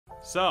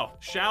So,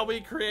 shall we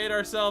create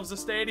ourselves a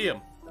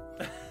stadium?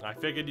 I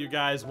figured you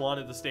guys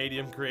wanted the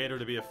stadium creator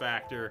to be a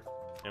factor,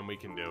 and we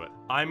can do it.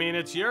 I mean,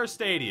 it's your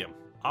stadium.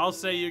 I'll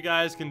say you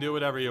guys can do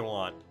whatever you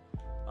want.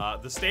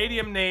 The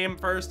stadium name,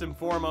 first and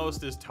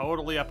foremost, is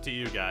totally up to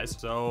you guys.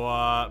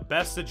 So,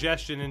 best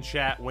suggestion in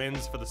chat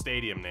wins for the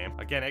stadium name.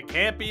 Again, it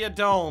can't be a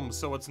dome,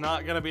 so it's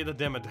not gonna be the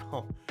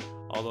Dimmadome.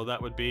 Although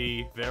that would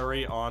be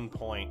very on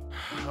point.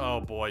 Oh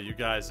boy, you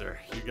guys are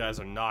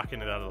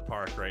knocking it out of the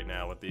park right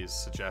now with these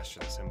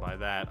suggestions. And by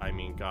that, I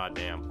mean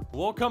goddamn.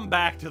 We'll come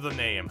back to the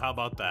name. How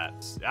about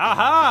that?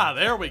 Aha!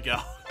 There we go.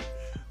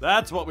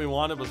 That's what we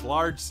wanted, was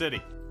large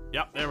city.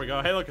 Yep, there we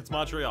go. Hey, look, it's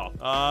Montreal.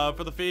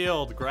 For the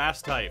field,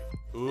 grass type.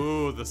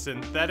 Ooh, the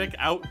synthetic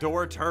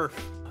outdoor turf.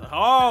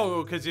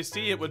 Oh, because you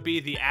see, it would be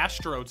the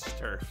Astros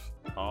turf.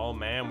 Oh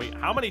man,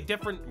 how many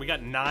different, we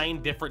got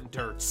 9 different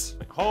dirts.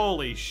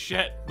 Holy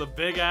shit, the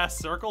big ass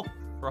circle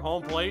for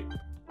home plate.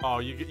 Oh,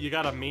 you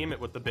gotta meme it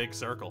with the big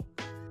circle.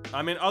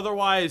 I mean,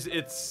 otherwise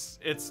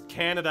it's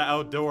Canada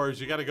outdoors.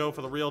 You gotta go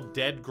for the real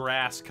dead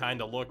grass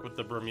kind of look with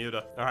the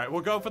Bermuda. All right,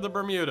 we'll go for the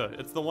Bermuda.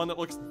 It's the one that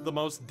looks the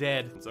most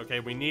dead. It's okay,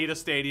 we need a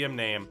stadium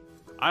name.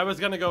 I was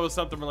gonna go with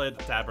something related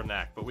to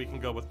Tabernacle, but we can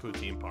go with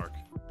Poutine Park.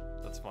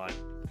 That's fine.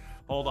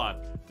 Hold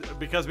on,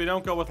 because we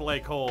don't go with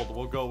Lake Hold,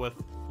 we'll go with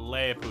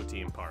Le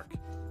Poutine Park.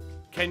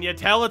 Can you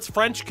tell it's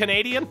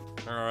French-Canadian?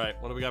 All right,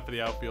 what do we got for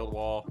the outfield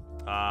wall?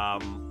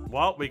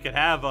 Well, we could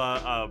have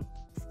a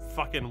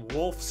fucking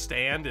wolf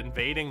stand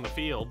invading the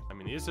field. I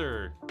mean,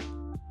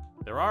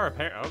 there are a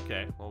pair,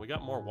 okay. Well, we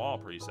got more wall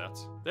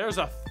presets. There's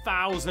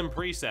 1,000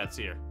 presets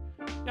here.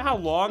 You know how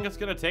long it's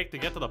gonna take to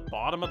get to the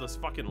bottom of this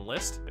fucking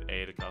list?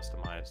 A to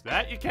customize.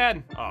 That you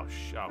can. Oh,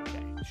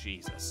 okay,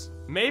 Jesus.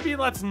 Maybe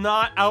let's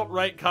not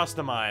outright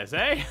customize,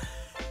 eh?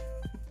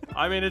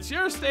 I mean, it's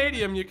your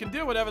stadium. You can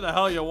do whatever the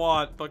hell you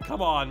want, but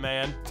come on,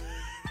 man.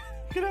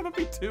 You can have it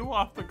be 2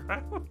 off the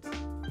ground.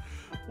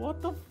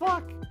 What the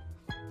fuck?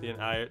 The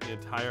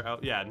entire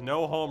out. Yeah,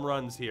 no home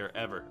runs here,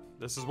 ever.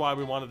 This is why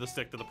we wanted to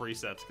stick to the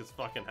presets, because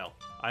fucking hell.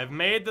 I've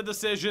made the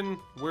decision.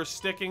 We're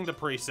sticking to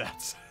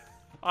presets.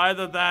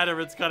 Either that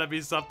or it's gonna be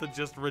something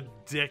just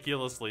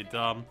ridiculously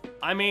dumb.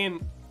 I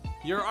mean,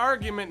 your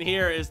argument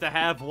here is to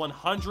have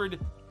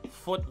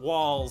 100-foot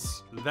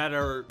walls that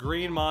are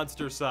green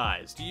monster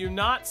size. Do you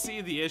not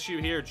see the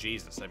issue here?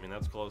 Jesus, I mean,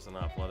 that's close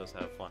enough. Let us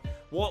have fun.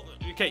 Well,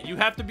 okay, you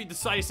have to be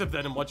decisive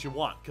then in what you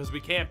want, because we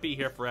can't be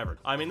here forever.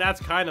 I mean, that's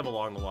kind of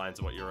along the lines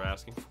of what you were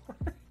asking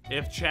for.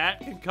 If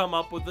chat can come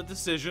up with a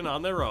decision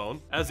on their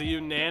own, as a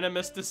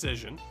unanimous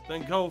decision,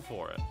 then go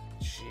for it.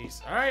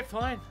 Jeez. All right,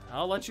 fine.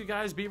 I'll let you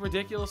guys be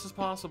ridiculous as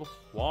possible.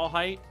 Wall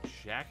height,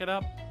 shack it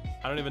up.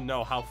 I don't even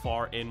know how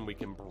far in we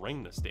can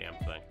bring this damn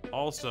thing.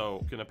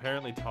 Also, can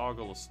apparently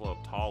toggle the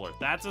slope taller.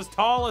 That's as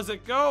tall as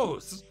it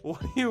goes. What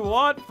do you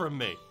want from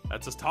me?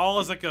 That's as tall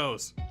as it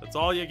goes. That's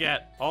all you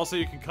get. Also,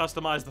 you can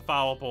customize the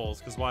foul poles,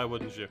 because why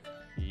wouldn't you?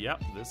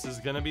 Yep, this is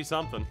gonna be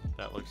something.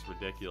 That looks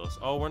ridiculous.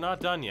 Oh, we're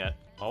not done yet.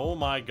 Oh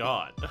my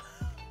God.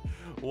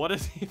 What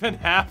is even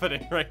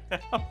happening right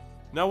now?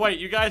 No, wait,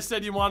 you guys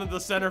said you wanted the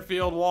center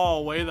field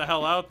wall way the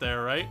hell out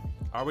there, right?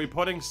 Are we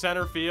putting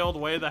center field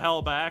way the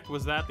hell back?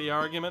 Was that the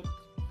argument?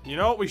 You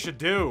know what we should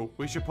do?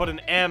 We should put an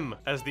M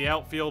as the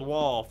outfield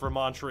wall for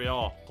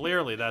Montreal.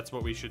 Clearly, that's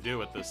what we should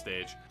do at this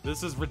stage.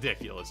 This is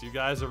ridiculous. You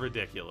guys are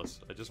ridiculous.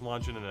 I just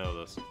want you to know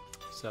this.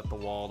 Set the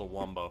wall to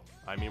Wumbo.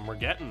 I mean, we're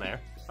getting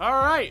there. All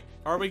right,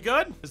 are we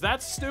good? Is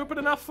that stupid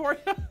enough for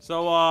you?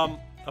 So,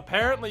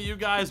 apparently you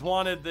guys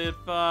wanted if,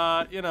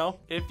 you know,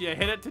 if you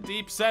hit it to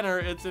deep center,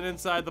 it's an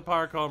inside the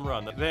park home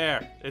run.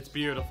 There, it's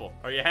beautiful.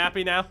 Are you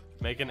happy now?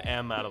 Make an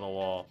M out of the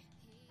wall.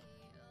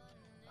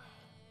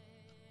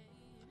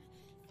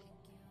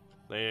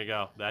 There you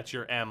go. That's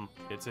your M.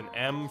 It's an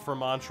M for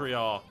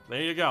Montreal.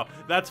 There you go.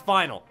 That's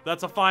final.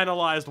 That's a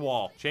finalized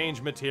wall.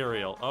 Change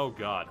material. Oh,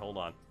 God. Hold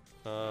on.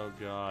 Oh,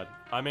 God.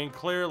 I mean,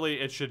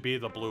 clearly it should be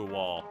the blue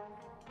wall.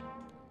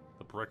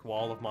 The brick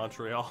wall of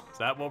Montreal. Is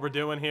that what we're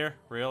doing here?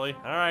 Really?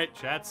 All right.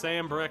 Chat's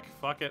saying brick.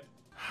 Fuck it.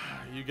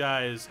 You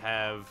guys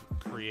have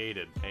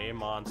created a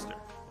monster.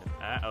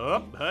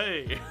 Oh,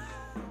 hey.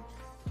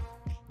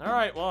 All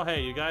right. Well,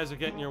 hey, you guys are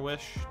getting your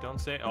wish. Don't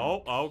say...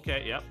 Oh,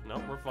 okay. Yep.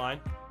 No, we're fine.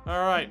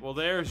 All right, well,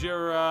 there's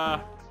your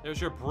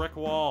brick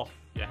wall.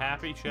 You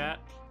happy, chat?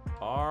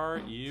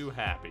 Are you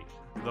happy?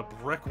 The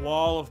brick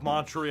wall of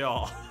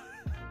Montreal.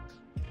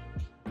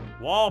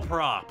 Wall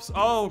props.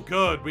 Oh,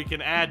 good. We can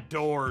add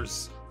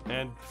doors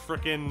and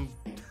frickin'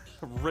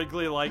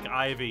 Wrigley-like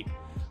ivy.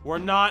 We're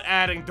not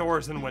adding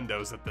doors and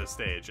windows at this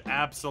stage.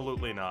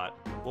 Absolutely not.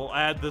 We'll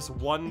add this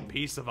one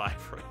piece of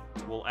ivory.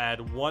 We'll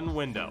add one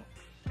window.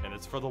 And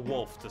it's for the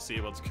wolf to see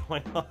what's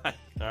going on.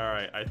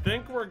 Alright, I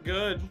think we're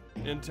good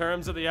in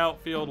terms of the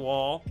outfield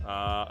wall.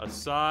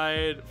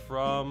 Aside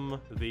from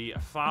the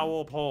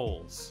foul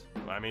poles.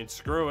 I mean,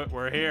 screw it,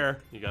 we're here.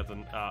 You got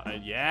the,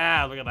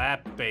 yeah, look at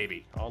that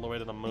baby. All the way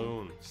to the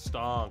moon.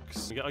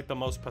 Stonks. We got like the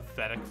most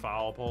pathetic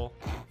foul pole.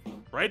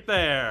 Right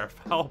there,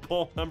 foul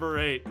pole number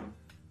 8.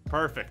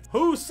 Perfect.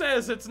 Who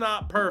says it's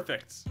not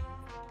perfect?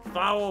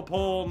 Foul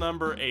pole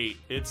number 8.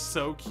 It's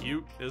so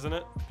cute, isn't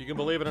it? If you can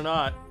believe it or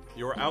not,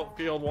 your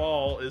outfield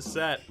wall is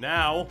set.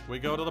 Now, we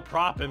go to the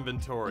prop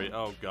inventory.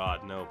 Oh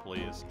god, no,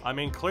 please. I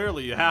mean,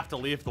 clearly you have to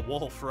leave the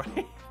wolf,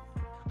 right?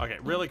 Okay,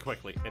 really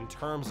quickly, in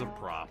terms of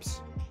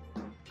props.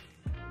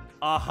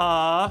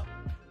 Uh-huh.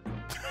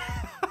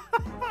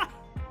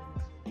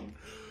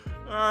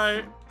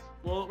 Alright,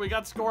 well, we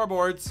got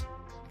scoreboards.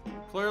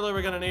 Clearly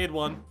we're gonna need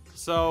one.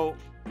 So,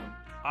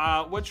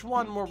 which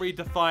one were we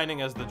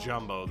defining as the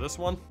jumbo? This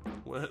one?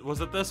 Was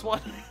it this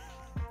one?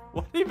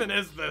 What even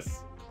is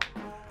this?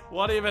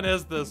 What even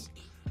is this?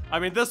 I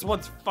mean, this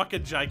one's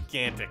fucking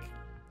gigantic.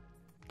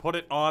 Put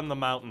it on the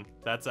mountain.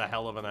 That's a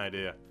hell of an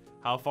idea.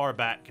 How far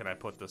back can I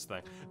put this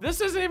thing?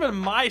 This isn't even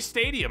my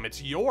stadium,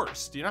 it's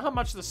yours. Do you know how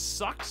much this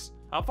sucks?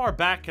 How far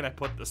back can I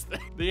put this thing?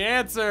 The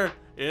answer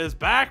is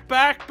back,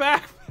 back,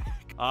 back,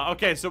 back.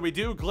 Okay, so we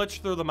do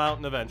glitch through the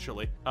mountain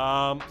eventually.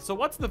 So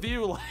what's the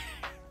view like?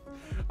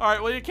 All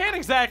right, well, you can't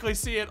exactly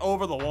see it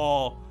over the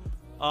wall.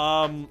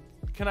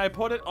 Can I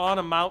put it on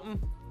a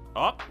mountain?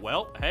 Oh,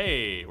 well,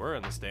 hey, we're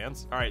in the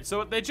stands. All right,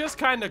 so they just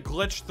kind of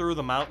glitched through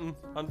the mountain,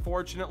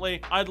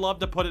 unfortunately. I'd love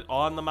to put it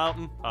on the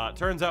mountain.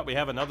 Turns out we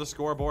have another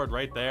scoreboard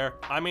right there.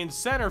 I mean,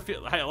 center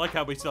field, I like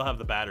how we still have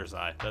the batter's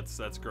eye.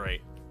 That's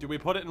great. Do we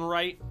put it in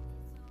right?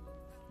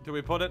 Do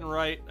we put it in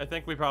right? I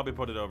think we probably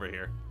put it over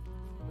here.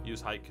 Use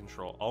height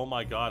control. Oh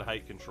my god,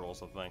 height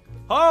control's a thing.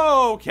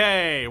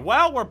 Okay,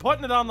 well, we're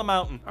putting it on the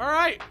mountain. All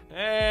right,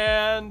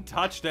 and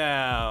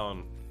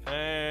touchdown.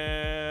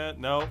 And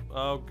no,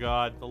 oh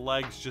god, the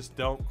legs just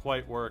don't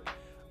quite work.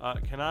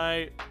 Can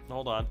I,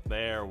 hold on,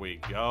 there we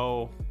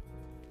go.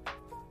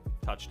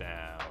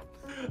 Touchdown.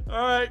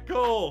 All right,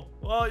 cool.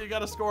 Well, you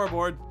got a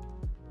scoreboard.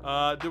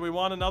 Do we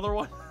want another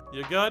one?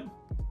 You good?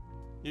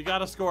 You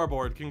got a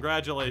scoreboard.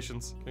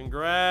 Congratulations.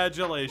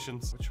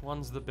 Congratulations. Which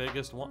one's the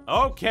biggest one?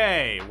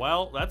 Okay,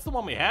 well, that's the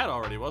one we had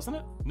already, wasn't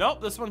it?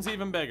 Nope, this one's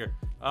even bigger.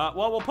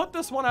 Well, we'll put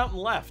this one out in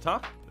left, huh?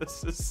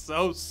 This is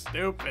so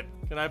stupid.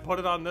 Can I put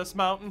it on this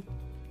mountain?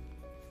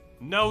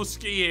 No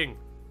skiing.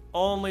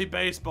 Only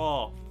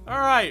baseball. All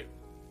right.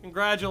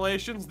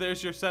 Congratulations.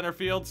 There's your center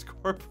field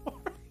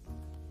scoreboard.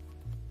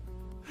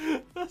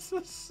 This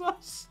is so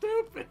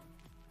stupid.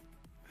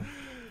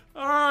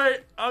 All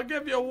right. I'll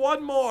give you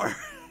one more.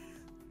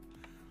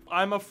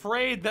 I'm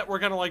afraid that we're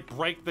gonna like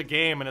break the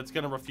game and it's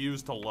gonna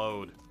refuse to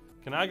load.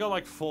 Can I go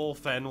like full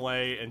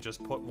Fenway and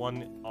just put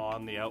one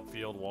on the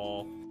outfield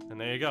wall? And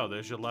there you go,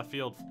 there's your left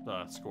field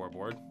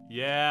scoreboard.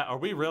 Yeah, are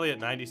we really at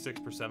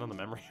 96% on the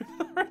memory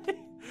already?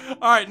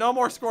 All right, no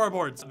more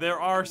scoreboards. There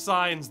are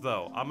signs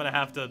though. I'm gonna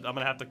have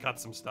to cut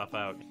some stuff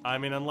out. I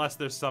mean, unless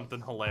there's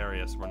something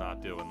hilarious, we're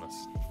not doing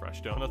this.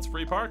 Fresh donuts,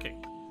 free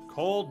parking.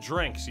 Cold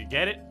drinks, you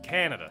get it?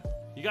 Canada.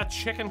 You got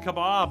chicken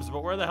kebabs,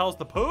 but where the hell's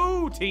the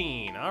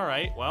poutine? All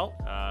right, well,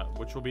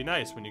 which will be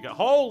nice when you got,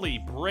 holy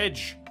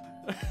bridge.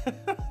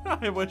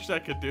 I wish I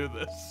could do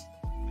this.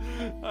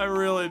 I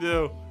really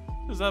do.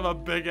 Just have a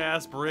big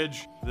ass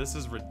bridge. This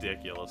is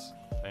ridiculous.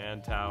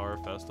 Fan tower,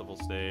 festival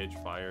stage,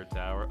 fire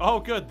tower. Oh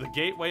good, the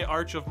Gateway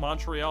Arch of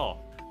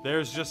Montreal.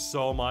 There's just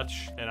so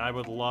much, and I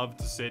would love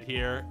to sit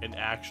here and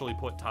actually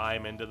put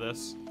time into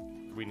this.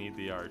 We need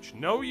the arch.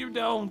 No, you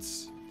don't.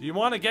 Do you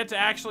want to get to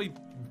actually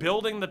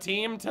building the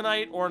team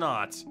tonight or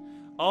not?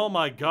 Oh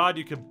my god,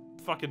 you can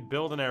fucking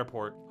build an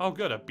airport. Oh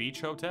good, a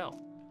beach hotel.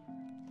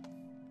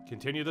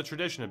 Continue the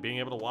tradition of being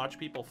able to watch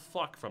people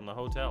fuck from the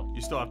hotel.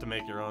 You still have to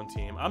make your own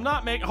team. I'm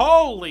not making,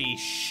 holy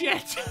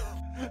shit.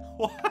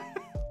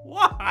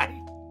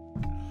 Why?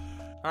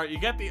 All right, you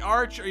get the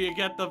arch or you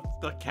get the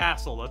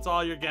castle. That's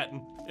all you're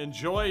getting.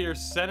 Enjoy your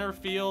center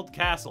field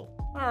castle.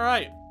 All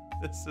right,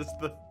 this is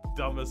the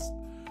dumbest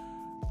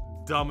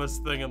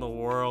thing in the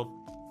world.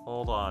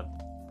 Hold on.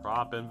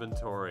 Prop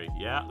inventory.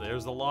 Yeah,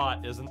 there's a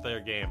lot, isn't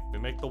there, game? We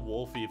make the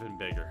wolf even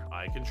bigger.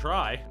 I can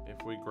try.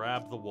 If we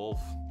grab the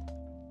wolf,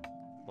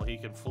 well, he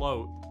can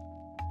float.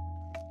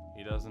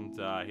 He doesn't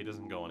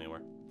go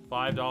anywhere.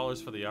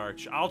 $5 for the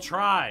arch. I'll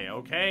try,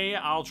 okay?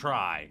 I'll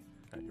try.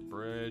 Got your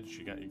bridge,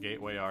 you got your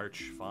gateway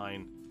arch,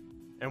 fine.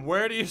 And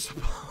where do you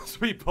suppose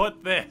we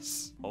put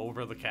this?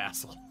 Over the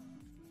castle.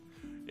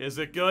 Is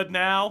it good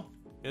now?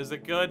 Is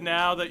it good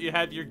now that you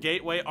have your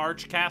gateway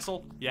arch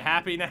castle? You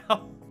happy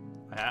now?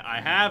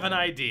 I have an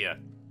idea.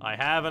 I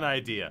have an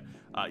idea.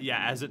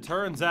 Yeah, as it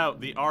turns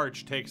out, the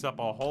arch takes up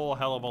a whole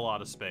hell of a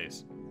lot of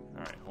space. All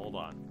right, hold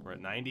on. We're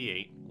at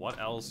 98. What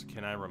else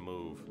can I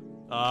remove?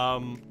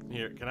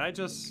 Here, can I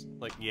just,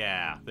 like,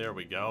 yeah, there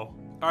we go.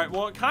 All right,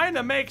 well, it kind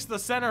of makes the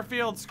center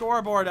field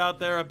scoreboard out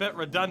there a bit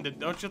redundant,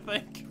 don't you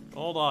think?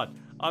 Hold on.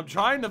 I'm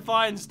trying to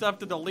find stuff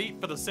to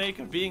delete for the sake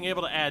of being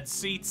able to add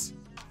seats.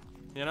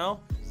 You know?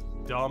 As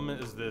dumb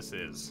as this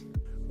is.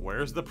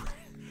 Where's the...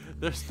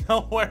 There's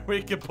nowhere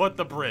we can put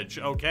the bridge,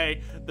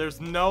 okay? There's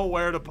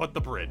nowhere to put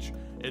the bridge.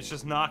 It's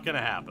just not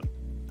gonna happen.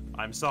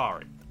 I'm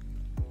sorry.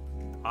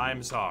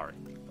 I'm sorry.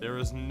 There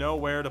is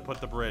nowhere to put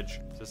the bridge.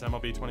 It says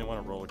MLB 21,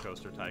 a roller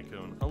coaster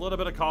tycoon. A little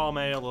bit of column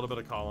A, a little bit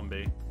of column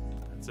B.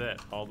 That's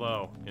it.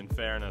 Although, in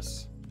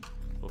fairness,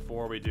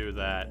 before we do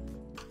that,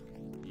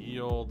 Ye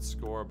old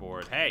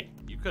scoreboard. Hey,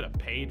 you could have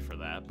paid for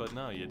that, but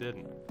no, you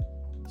didn't.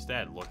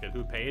 Instead, look at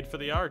who paid for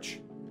the arch.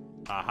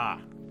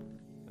 Aha.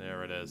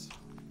 There it is.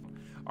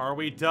 Are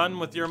we done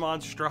with your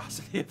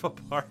monstrosity of a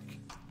park?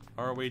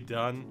 Are we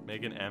done?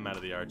 Make an M out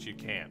of the arch. You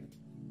can't.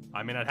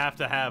 I mean, I'd have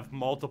to have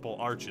multiple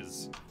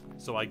arches,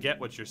 so I get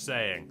what you're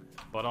saying.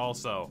 But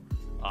also,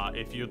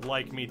 if you'd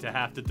like me to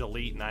have to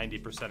delete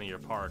 90% of your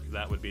park,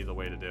 that would be the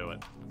way to do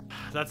it.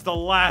 That's the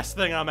last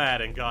thing I'm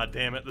adding, god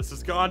damn it. This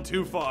has gone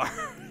too far.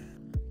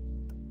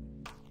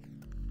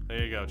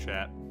 There you go,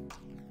 chat.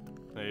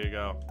 There you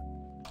go.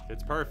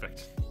 It's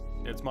perfect.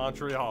 It's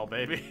Montreal,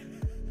 baby.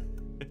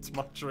 It's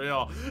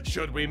Montreal.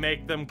 Should we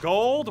make them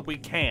gold? We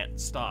can't.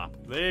 Stop.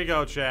 There you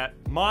go, chat.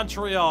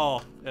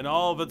 Montreal in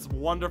all of its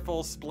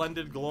wonderful,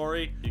 splendid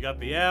glory. You got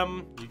the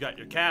M, you got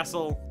your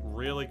castle.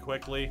 Really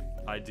quickly,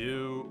 I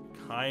do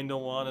kind of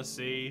want to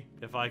see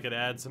if I could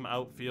add some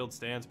outfield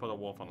stands. Put a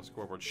wolf on the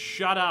scoreboard.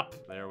 Shut up!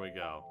 There we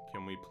go.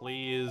 Can we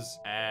please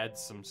add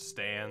some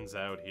stands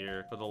out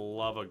here? For the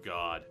love of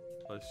God.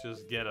 Let's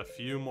just get a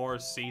few more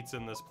seats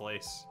in this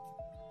place.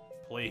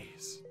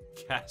 Please.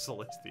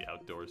 Castle is the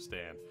outdoor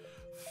stand.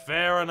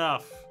 Fair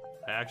enough.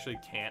 I actually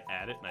can't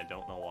add it, and I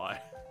don't know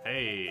why.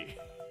 Hey.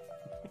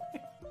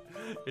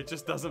 It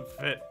just doesn't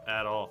fit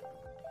at all.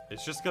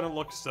 It's just gonna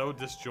look so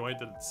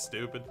disjointed and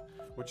stupid,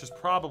 which is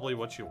probably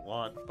what you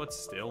want, but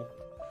still.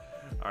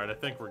 Alright, I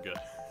think we're good.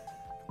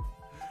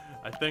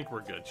 I think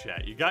we're good,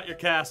 chat. You got your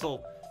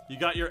castle, you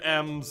got your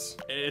M's.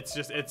 It's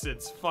just,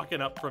 it's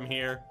fucking up from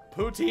here.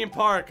 Poutine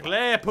Park,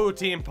 Le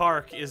Poutine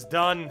Park is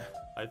done.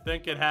 I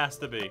think it has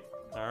to be.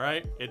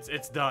 Alright,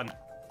 it's done.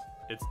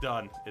 It's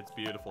done. It's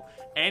beautiful.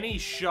 Any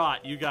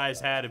shot you guys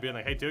had of being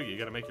like, hey dude, you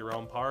gotta make your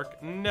own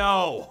park?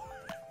 No!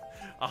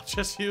 I'll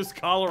just use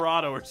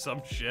Colorado or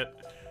some shit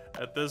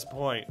at this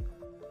point.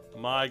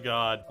 My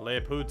god. Le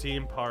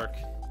Poutine Park.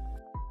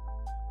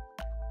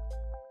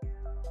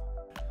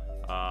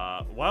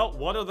 Well,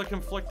 what are the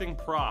conflicting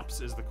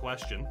props is the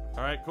question.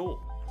 Alright,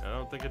 cool. I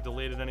don't think it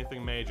deleted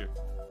anything major.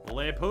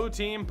 Le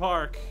Poutine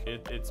Park.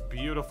 It's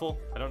beautiful.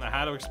 I don't know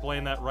how to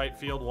explain that right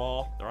field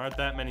wall. There aren't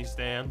that many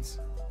stands.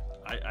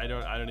 I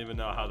don't even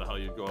know how the hell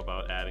you'd go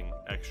about adding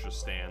extra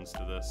stands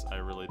to this. I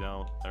really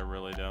don't. I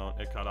really don't.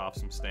 It cut off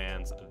some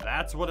stands.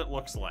 That's what it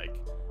looks like.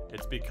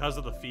 It's because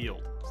of the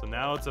field. So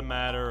now it's a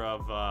matter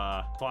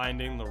of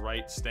finding the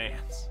right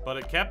stands. But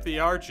it kept the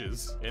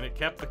arches, and it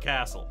kept the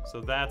castle.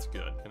 So that's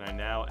good. Can I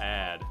now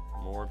add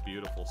more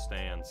beautiful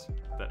stands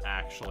that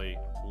actually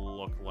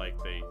look like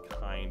they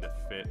kind of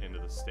fit into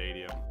the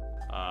stadium?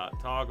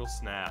 Toggle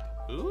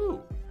snap.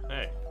 Ooh.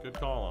 Hey, good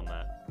call on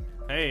that.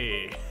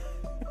 Hey.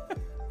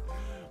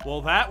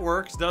 Well, that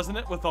works, doesn't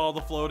it, with all the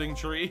floating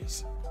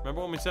trees?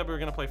 Remember when we said we were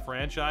gonna play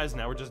franchise,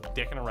 and now we're just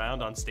dicking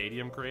around on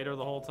Stadium Creator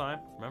the whole time?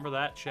 Remember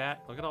that,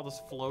 chat? Look at all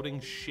this floating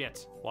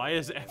shit. Why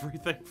is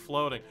everything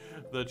floating?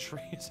 The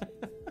trees...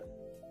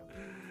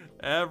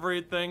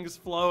 Everything's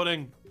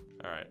floating.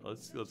 All right,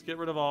 let's get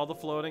rid of all the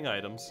floating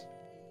items.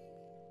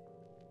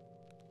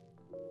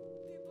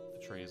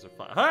 The trees are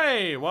fine.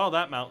 Hey, well,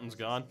 that mountain's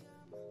gone.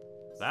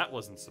 That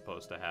wasn't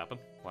supposed to happen.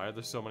 Why are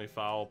there so many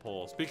foul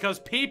poles? Because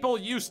people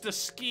used to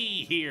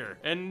ski here,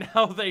 and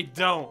now they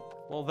don't.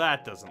 Well,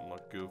 that doesn't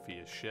look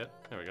goofy as shit.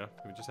 There we go.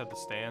 We just had the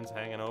stands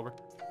hanging over.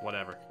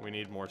 Whatever. We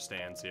need more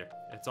stands here.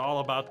 It's all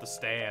about the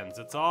stands.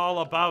 It's all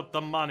about the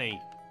money.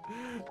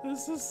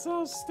 This is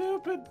so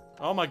stupid.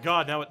 Oh my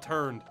god, now it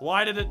turned.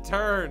 Why did it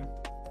turn?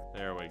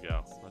 There we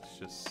go. Let's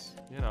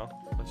just, you know,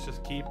 let's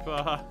just keep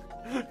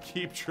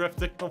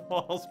drifting the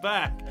walls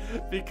back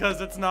because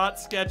it's not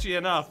sketchy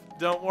enough.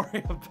 Don't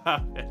worry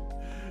about it.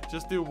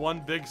 Just do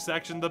one big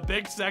section. The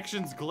big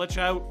sections glitch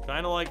out,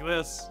 kind of like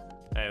this.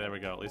 Hey, there we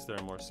go. At least there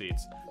are more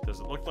seats. Does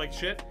it look like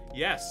shit?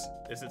 Yes.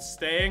 Is it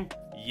staying?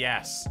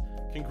 Yes.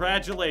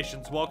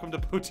 Congratulations. Welcome to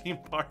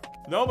Poutine Park.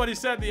 Nobody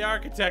said the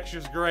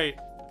architecture's great.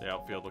 The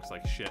outfield looks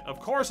like shit. Of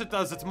course it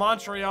does. It's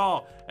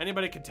Montreal.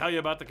 Anybody can tell you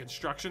about the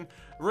construction.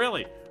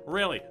 Really,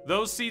 really,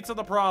 those seats are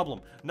the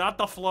problem, not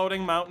the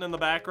floating mountain in the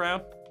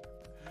background.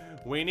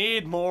 We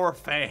need more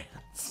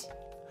fans.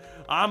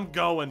 I'm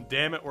going,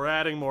 damn it. We're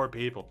adding more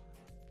people.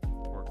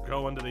 We're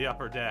going to the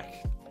upper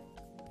deck.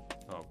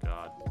 Oh,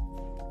 God.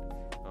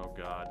 Oh,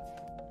 God.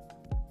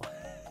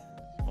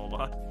 Hold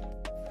on.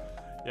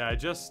 Yeah, I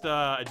just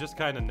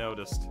kind of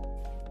noticed.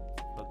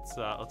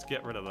 Let's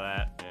get rid of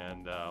that,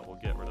 and we'll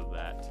get rid of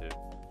that too.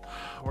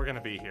 We're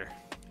gonna be here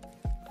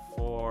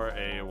for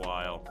a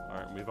while.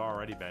 Alright, we've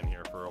already been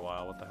here for a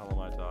while. What the hell am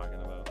I talking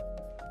about?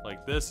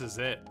 Like, this is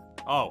it.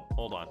 Oh,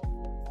 hold on.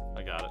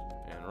 I got it.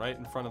 And right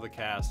in front of the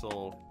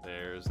castle,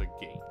 there's a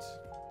gate.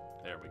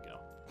 There we go.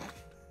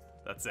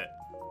 That's it.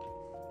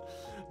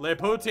 Le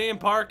Poutine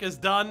Park is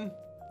done.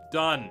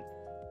 Done.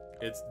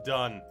 It's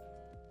done.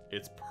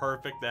 It's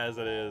perfect as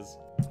it is.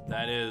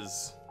 That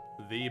is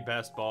the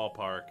best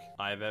ballpark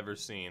I've ever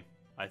seen.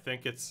 I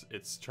think it's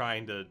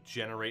trying to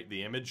generate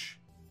the image.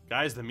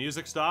 Guys, the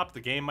music stopped.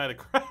 The game might have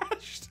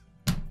crashed.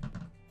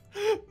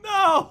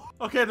 No!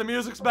 Okay, the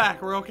music's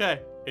back. We're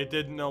okay. It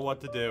didn't know what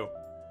to do.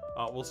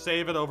 We'll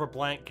save it over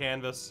blank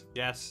canvas.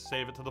 Yes,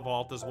 save it to the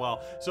vault as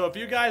well. So if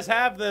you guys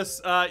have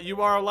this,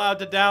 you are allowed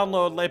to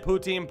download Le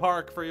Poutine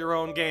Park for your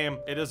own game.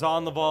 It is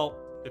on the vault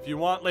if you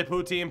want Le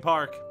Poutine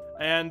Park.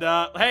 And,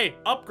 hey,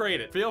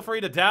 upgrade it. Feel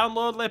free to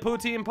download Le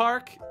Poutine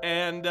Park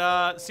and,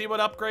 see what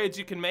upgrades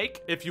you can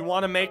make. If you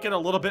want to make it a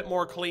little bit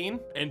more clean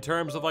in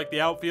terms of, like, the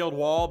outfield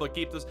wall, but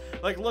keep this,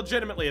 like,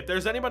 legitimately, if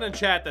there's anyone in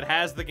chat that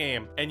has the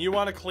game and you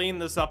want to clean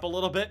this up a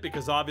little bit,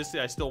 because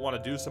obviously I still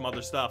want to do some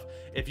other stuff.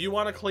 If you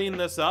want to clean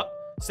this up,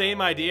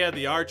 same idea,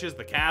 the arches,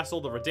 the castle,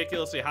 the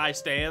ridiculously high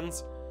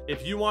stands.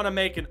 If you want to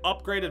make an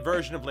upgraded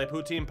version of Le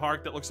Poutine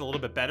Park that looks a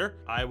little bit better,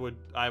 I would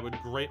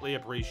greatly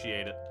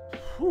appreciate it.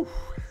 Whew.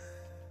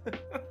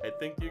 I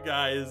think you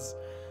guys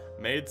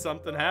made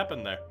something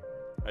happen there.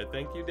 I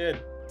think you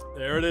did.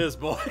 There it is,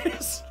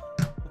 boys.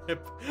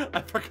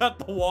 I forgot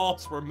the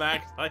walls were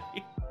max height.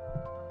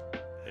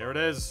 Here it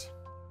is.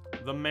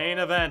 The main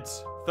event.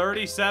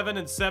 37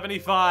 and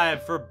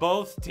 75 for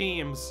both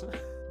teams.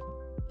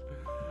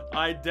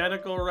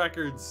 Identical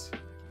records.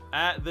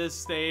 At this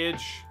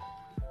stage,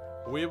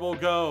 we will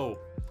go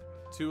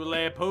to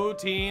Le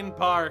Poutine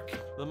Park,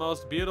 the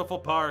most beautiful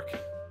park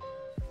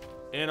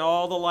in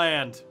all the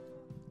land.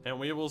 And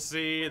we will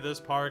see this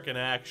park in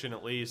action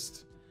at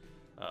least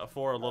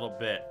for a little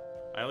bit.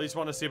 I at least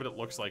want to see what it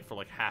looks like for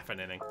like half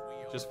an inning.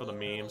 Just for the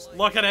memes.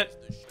 Look at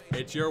it!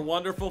 It's your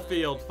wonderful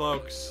field,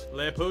 folks.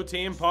 Le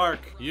Poutine Park.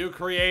 You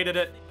created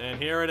it,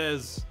 and here it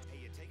is.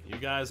 You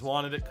guys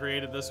wanted it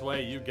created this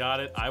way. You got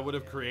it. I would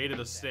have created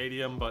a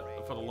stadium,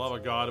 but for the love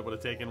of God, it would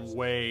have taken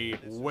way,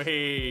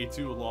 way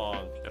too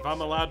long. If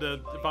I'm allowed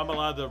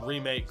to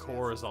remake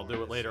cores, I'll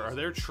do it later. Are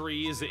there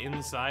trees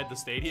inside the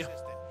stadium?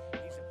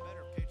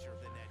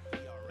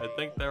 I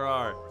think there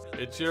are.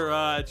 It's your,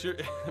 I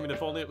mean,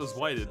 if only it was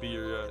white, it'd be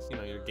your, you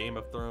know, your Game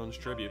of Thrones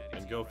tribute.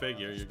 And go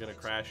figure, you're gonna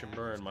crash and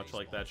burn, much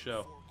like that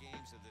show.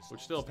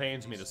 Which still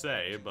pains me to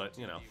say, but,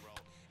 you know.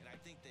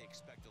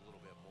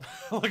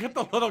 Look at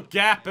the little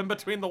gap in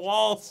between the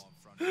walls.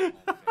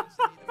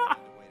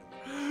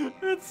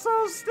 It's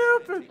so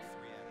stupid.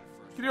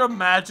 Can you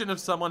imagine if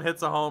someone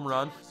hits a home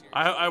run?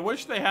 I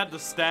wish they had the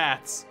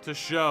stats to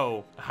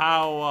show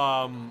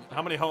how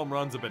many home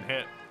runs have been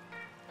hit.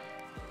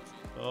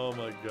 Oh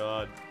my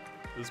God,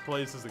 this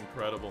place is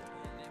incredible.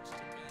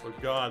 But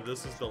God,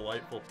 this is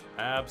delightful.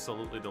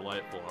 Absolutely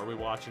delightful. Are we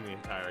watching the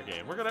entire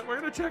game? We're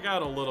gonna check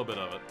out a little bit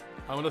of it.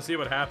 I'm gonna see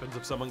what happens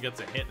if someone gets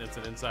a hit and it's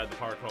an inside the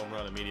park home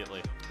run immediately.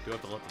 I do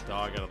have to let the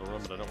dog out of the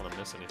room, but I don't want to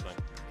miss anything.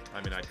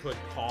 I mean, I could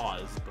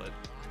pause, but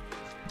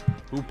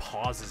who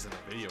pauses in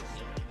a video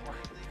game anymore?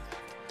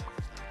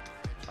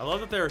 I love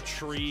that there are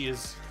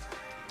trees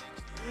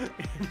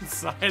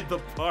inside the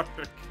park.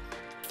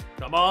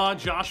 Come on,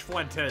 Josh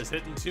Fuentes,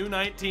 hitting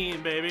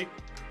 219, baby.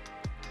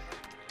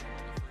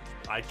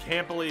 I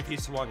can't believe he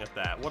swung at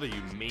that. What are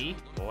you, me?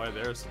 Boy,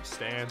 there's some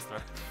stands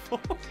there.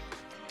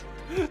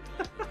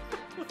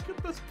 Look at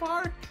this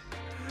park.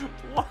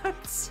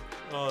 What?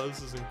 Oh,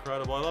 this is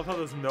incredible. I love how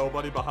there's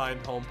nobody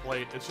behind home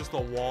plate. It's just a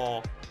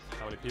wall.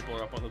 How many people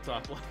are up on the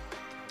top line?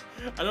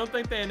 I don't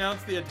think they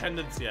announced the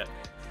attendance yet.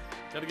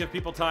 Gotta give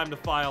people time to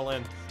file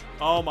in.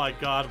 Oh my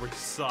God, we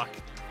suck.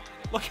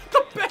 Look at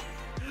the bench.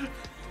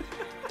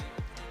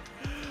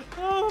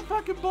 Oh, the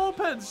fucking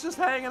bullpen's just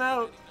hanging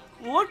out.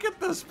 Look at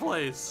this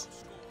place.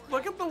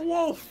 Look at the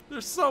wolf.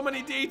 There's so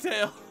many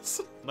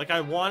details. Like,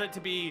 I want it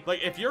to be,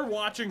 like, if you're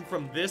watching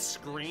from this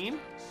screen,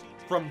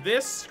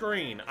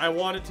 I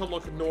want it to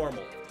look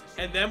normal.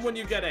 And then when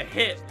you get a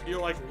hit,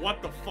 you're like,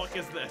 what the fuck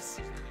is this?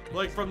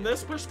 Like, from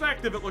this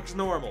perspective, it looks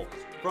normal.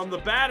 From the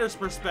batter's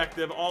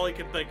perspective, all he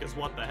can think is,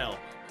 what the hell?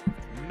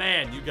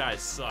 Man, you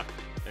guys suck.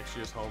 Next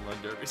year's home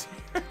run derby's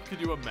here. Could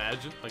you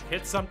imagine? Like,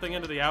 hit something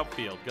into the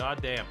outfield.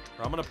 God damn.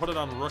 Or I'm gonna put it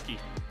on rookie.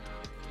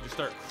 Just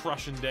start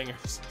crushing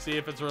dingers. See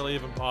if it's really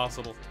even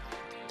possible.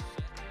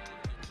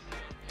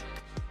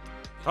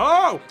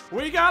 Oh!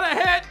 We got a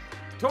hit!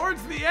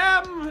 Towards the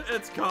M!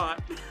 It's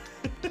caught.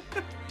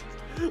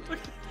 Look,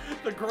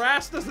 the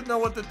grass doesn't know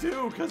what to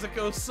do because it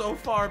goes so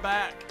far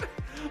back.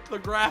 The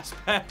grass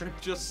pattern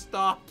just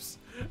stops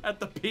at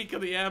the peak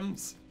of the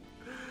M's.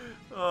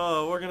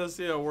 Oh, we're gonna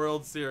see a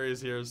World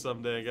Series here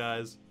someday,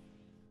 guys.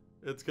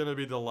 It's gonna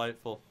be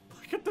delightful.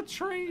 Look at the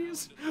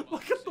trees!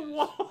 Look at the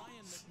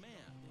walls!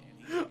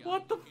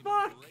 What the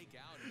fuck?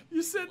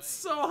 You sit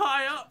so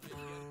high up!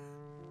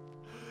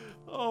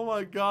 Oh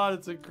my God,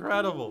 it's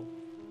incredible.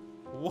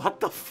 What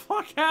the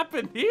fuck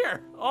happened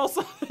here?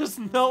 Also, there's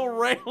no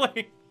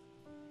railing.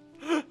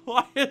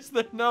 Why is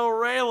there no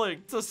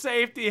railing? It's a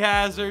safety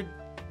hazard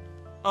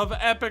of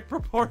epic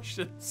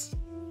proportions.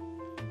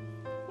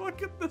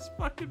 Look at this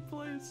fucking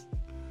place.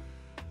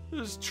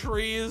 There's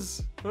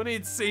trees. Who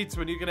needs seats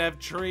when you can have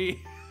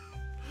tree?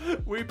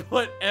 We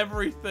put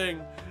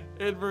everything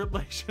in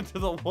relation to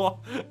the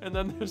wall, and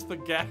then there's the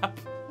gap.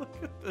 Look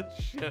at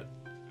this shit.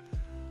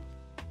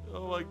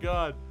 Oh my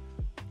God.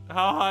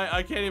 How high?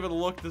 I can't even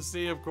look to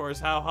see, of course,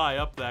 how high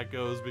up that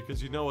goes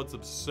because you know it's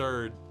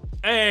absurd.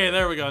 Hey,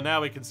 there we go.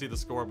 Now we can see the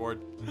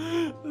scoreboard.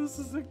 This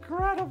is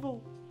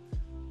incredible.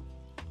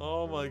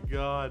 Oh my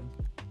God.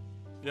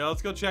 Yeah,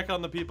 let's go check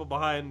on the people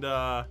behind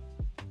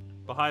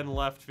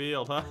left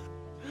field, huh?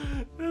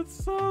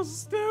 It's so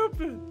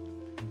stupid.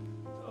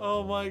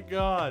 Oh my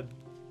god.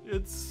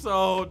 It's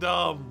so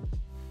dumb.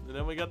 And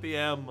then we got the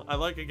M. I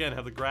like, again,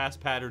 how the grass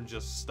pattern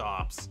just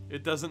stops.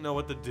 It doesn't know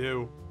what to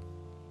do.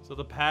 So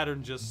the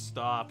pattern just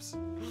stops.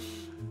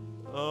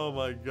 Oh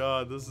my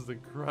god, this is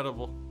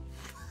incredible.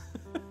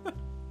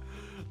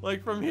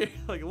 Like from here,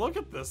 like look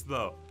at this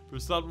though. For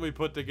something we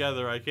put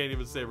together, I can't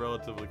even say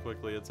relatively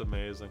quickly, it's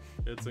amazing.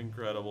 It's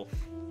incredible.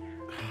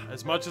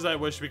 As much as I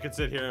wish we could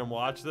sit here and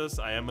watch this,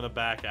 I am gonna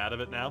back out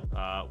of it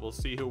now. We'll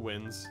see who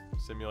wins.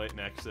 Simulate an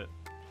exit.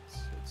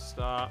 Let's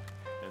stop.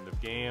 End of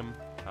game.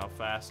 How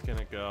fast can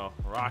it go?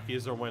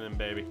 Rockies are winning,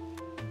 baby.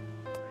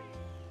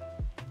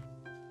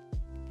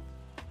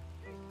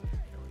 There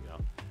we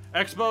go.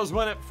 Expos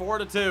win it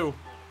 4-2.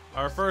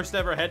 Our first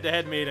ever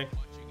head-to-head meeting.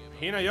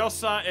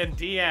 Hinojosa and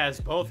Diaz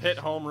both hit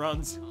home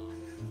runs.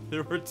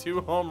 There were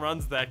 2 home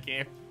runs that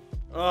game.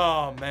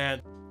 Oh,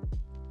 man.